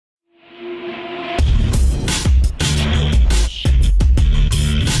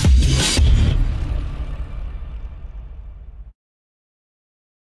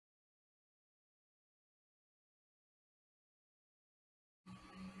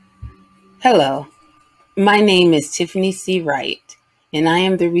Hello, my name is Tiffany C. Wright, and I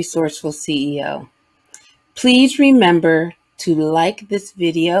am the Resourceful CEO. Please remember to like this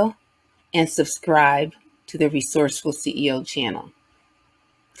video and subscribe to the Resourceful CEO channel.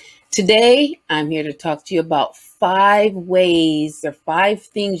 Today, I'm here to talk to you about 5 ways or 5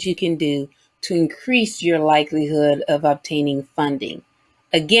 things you can do to increase your likelihood of obtaining funding.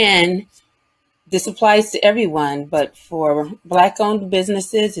 Again, this applies to everyone, but for Black-owned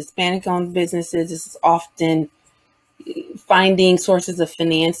businesses, Hispanic-owned businesses, this is often finding sources of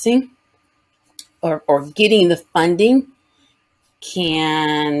financing or getting the funding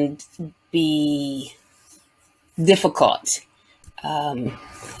can be difficult.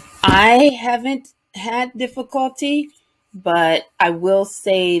 I haven't had difficulty, but I will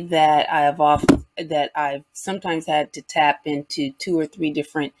say that I've sometimes had to tap into 2 or 3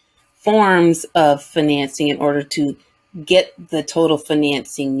 different forms of financing in order to get the total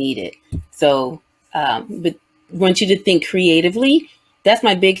financing needed. So, but I want you to think creatively. That's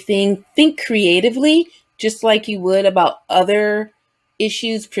my big thing. Think creatively, just like you would about other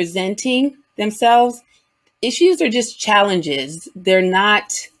issues presenting themselves. Issues are just challenges. They're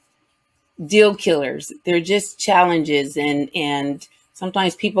not deal killers. They're just challenges. And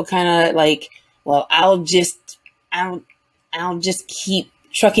sometimes people kind of like, well, I'll just keep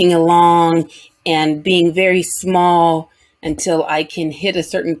trucking along and being very small until I can hit a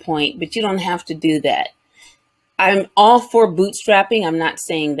certain point, but you don't have to do that. I'm all for bootstrapping. I'm not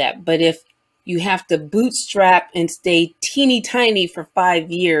saying that, but if you have to bootstrap and stay teeny tiny for 5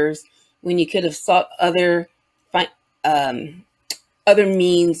 years when you could have sought other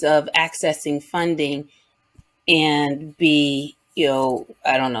means of accessing funding and be,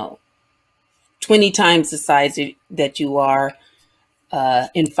 I don't know, 20 times the size that you are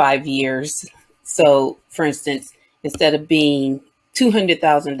in 5 years. So, for instance, instead of being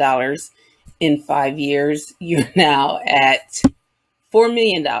 $200,000 in 5 years, you're now at $4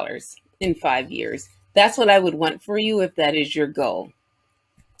 million in 5 years. That's what I would want for you if that is your goal.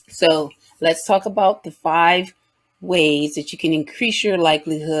 So let's talk about the 5 ways that you can increase your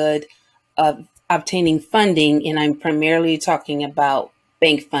likelihood of obtaining funding. And I'm primarily talking about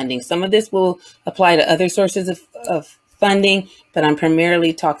bank funding. Some of this will apply to other sources of funding, but I'm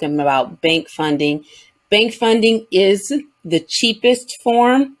primarily talking about bank funding. Bank funding is the cheapest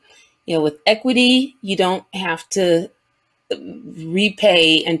form. With equity, you don't have to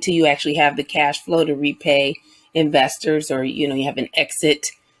repay until you actually have the cash flow to repay investors, or, you have an exit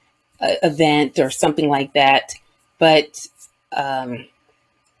event or something like that. But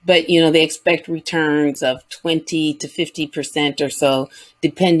they expect returns of 20 to 50% or so,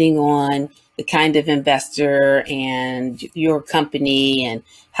 depending on the kind of investor and your company and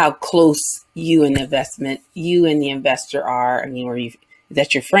how close you and the investor are. I mean, is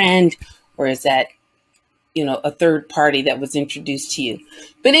that your friend, or is that, a third party that was introduced to you?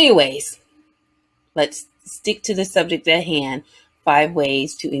 But anyways, let's stick to the subject at hand. 5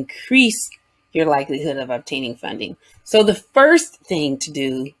 ways to increase your likelihood of obtaining funding. So the first thing to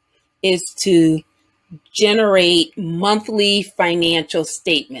do is to generate monthly financial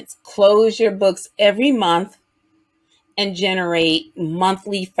statements. Close your books every month and generate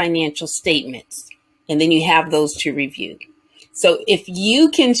monthly financial statements. And then you have those to review. So if you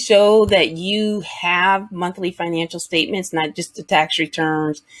can show that you have monthly financial statements, not just the tax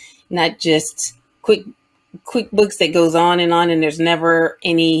returns, not just QuickBooks that goes on, and there's never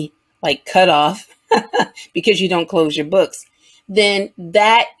any like cutoff because you don't close your books, then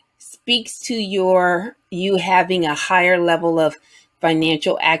that speaks to you having a higher level of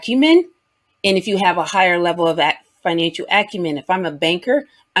financial acumen. And if you have a higher level of financial acumen, if I'm a banker,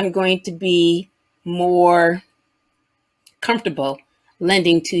 I'm going to be more comfortable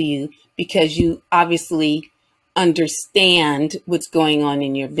lending to you because you obviously understand what's going on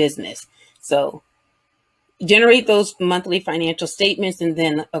in your business. So generate those monthly financial statements, and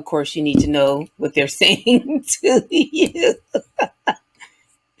then of course you need to know what they're saying to you.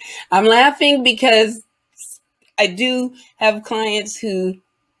 I'm laughing because I do have clients who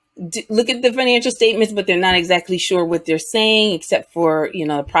look at the financial statements, but they're not exactly sure what they're saying, except for,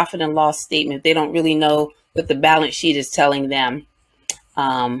 the profit and loss statement. They don't really know what the balance sheet is telling them.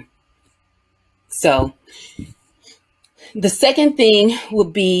 So the second thing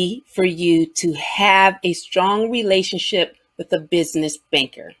would be for you to have a strong relationship with a business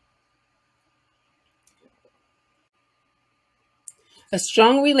banker. A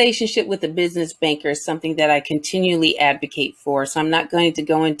strong relationship with a business banker is something that I continually advocate for. So I'm not going to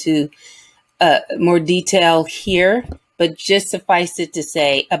go into more detail here, but just suffice it to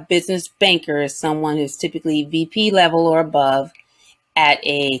say a business banker is someone who's typically VP level or above at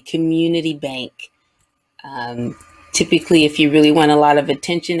a community bank. Typically, if you really want a lot of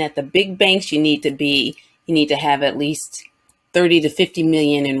attention at the big banks, you need to have at least 30 to 50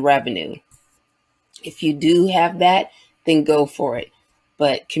 million in revenue. If you do have that, then go for it.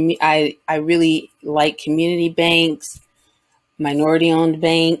 But I really like community banks, minority-owned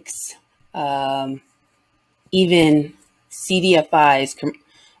banks, even CDFIs,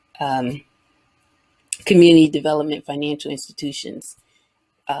 community development financial institutions.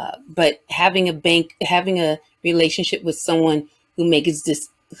 But having a relationship with someone who makes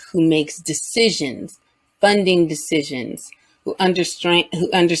decisions, funding decisions, who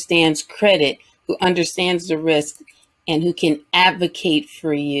understands credit, who understands the risk, and who can advocate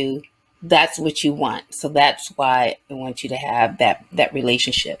for you, that's what you want. So that's why I want you to have that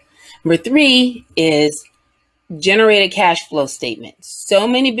relationship. Number 3 is generate a cash flow statement. So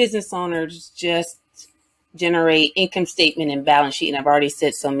many business owners just generate income statement and balance sheet, and I've already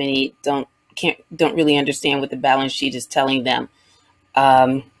said so many don't really understand what the balance sheet is telling them.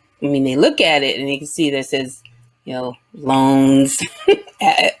 I mean, they look at it and they can see that it says, loans,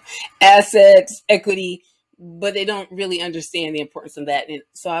 assets, equity, but they don't really understand the importance of that. And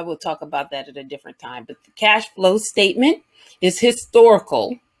so I will talk about that at a different time. But the cash flow statement is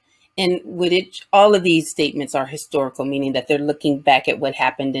historical. And with it, all of these statements are historical, meaning that they're looking back at what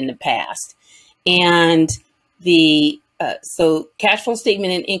happened in the past. And so cash flow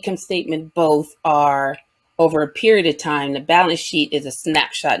statement and income statement both are over a period of time. The balance sheet is a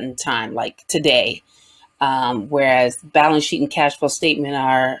snapshot in time, like today. Whereas balance sheet and cash flow statement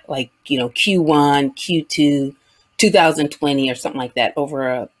are like, Q1, Q2, 2020 or something like that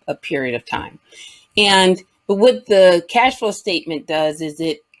over a period of time. But what the cash flow statement does is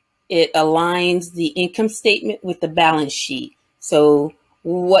it aligns the income statement with the balance sheet. So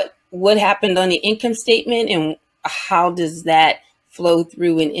what happened on the income statement and how does that flow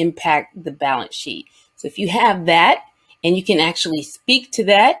through and impact the balance sheet? So if you have that and you can actually speak to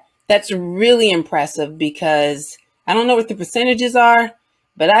that, that's really impressive, because I don't know what the percentages are,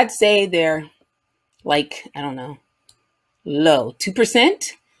 but I'd say they're like, I don't know, low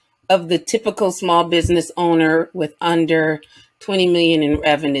 2% of the typical small business owner with under 20 million in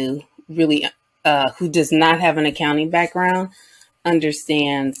revenue, really, who does not have an accounting background,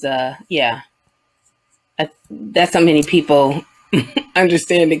 understands. That's how many people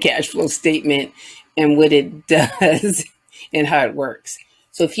understand the cash flow statement and what it does and how it works.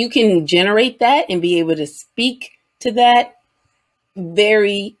 So if you can generate that and be able to speak to that,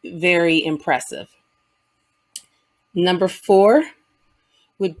 very, very impressive. Number 4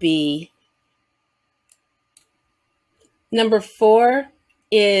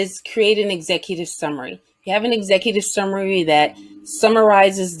 is create an executive summary. You have an executive summary that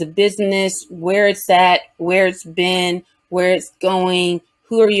summarizes the business, where it's at, where it's been, where it's going,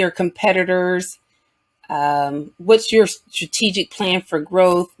 who are your competitors, what's your strategic plan for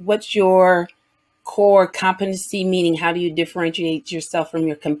growth, what's your core competency, meaning how do you differentiate yourself from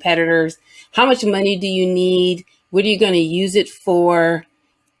your competitors, how much money do you need, what are you going to use it for,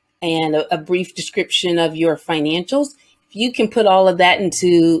 and a brief description of your financials. If you can put all of that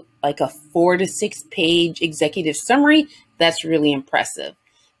into like a 4 to 6 page executive summary, that's really impressive.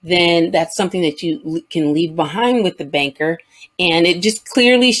 Then that's something that you can leave behind with the banker. And it just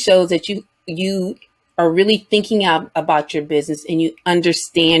clearly shows that you are really thinking out about your business and you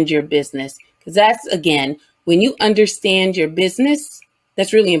understand your business. Because that's, again, when you understand your business,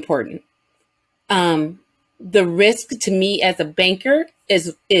 that's really important. The risk to me as a banker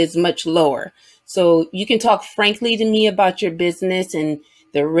is much lower. So you can talk frankly to me about your business and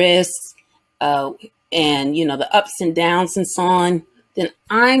the risks, and the ups and downs and so on. Then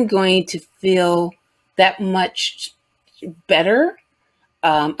I'm going to feel that much better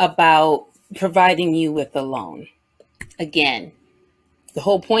about providing you with a loan. Again, the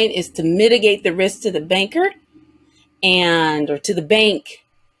whole point is to mitigate the risk to the banker or to the bank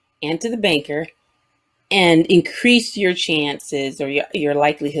and to the banker, and increase your chances or your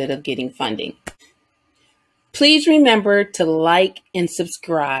likelihood of getting funding. Please remember to like and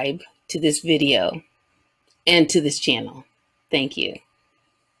subscribe to this video and to this channel. Thank you.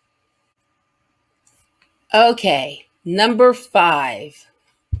 Okay, number 5.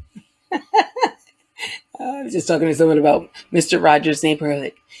 I was just talking to someone about Mr. Rogers'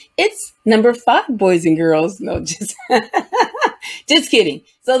 Neighborhood. It's number 5, boys and girls. No, just kidding.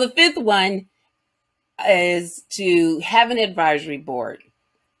 So the 5th one is to have an advisory board.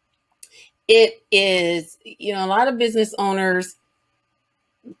 It is, a lot of business owners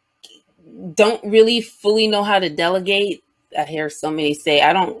don't really fully know how to delegate. I hear so many say,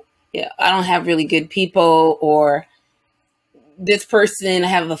 I don't have really good people, or this person, I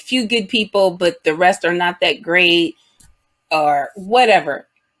have a few good people, but the rest are not that great or whatever.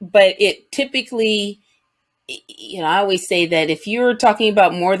 But it typically, I always say that if you're talking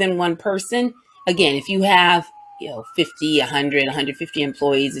about more than one person, again, if you have, 50, 100, 150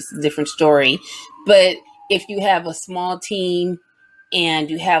 employees, it's a different story. But if you have a small team and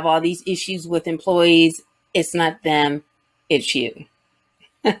you have all these issues with employees, it's not them, it's you.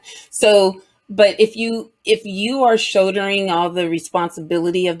 So, but if you are shouldering all the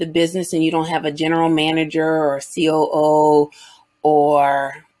responsibility of the business and you don't have a general manager or a COO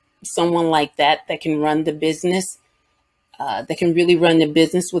or someone like that can run the business, that can really run the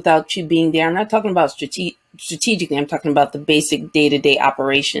business without you being there. I'm not talking about strategically, I'm talking about the basic day-to-day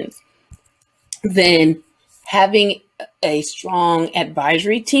operations. Then having a strong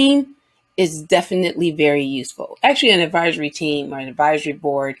advisory team is definitely very useful. Actually, an advisory team or an advisory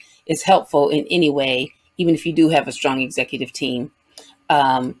board is helpful in any way, even if you do have a strong executive team,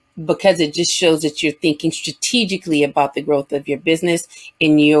 because it just shows that you're thinking strategically about the growth of your business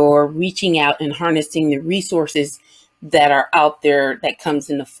and you're reaching out and harnessing the resources that are out there that comes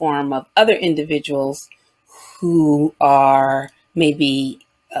in the form of other individuals who are maybe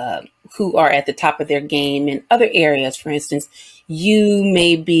who are at the top of their game in other areas. For instance, you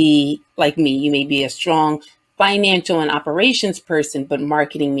may be like me, you may be a strong financial and operations person, but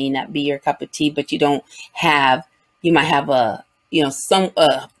marketing may not be your cup of tea, but you might have a, some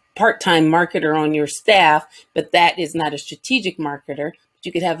part-time marketer on your staff, but that is not a strategic marketer. But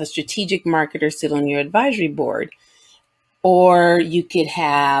you could have a strategic marketer sit on your advisory board, or you could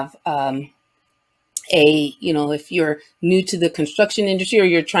have, if you're new to the construction industry or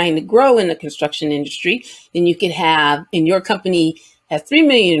you're trying to grow in the construction industry, then you could have, and your company has 3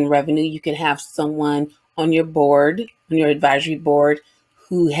 million in revenue, you can have someone on your board, on your advisory board,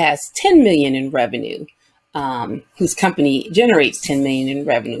 who has 10 million in revenue, whose company generates 10 million in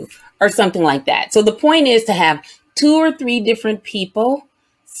revenue or something like that. So the point is to have 2 or 3 different people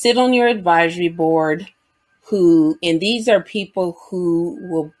sit on your advisory board and these are people who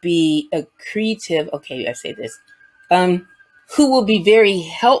will be accretive. Okay, I say this, who will be very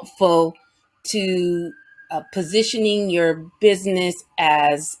helpful to positioning your business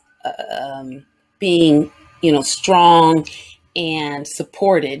as being, strong and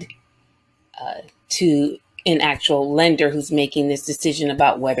supported to an actual lender who's making this decision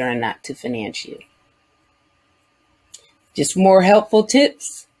about whether or not to finance you. Just more helpful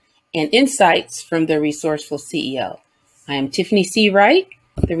tips and insights from the Resourceful CEO. I am Tiffany C. Wright,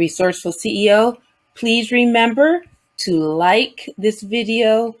 the Resourceful CEO. Please remember to like this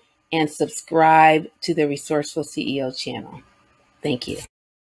video and subscribe to the Resourceful CEO channel. Thank you.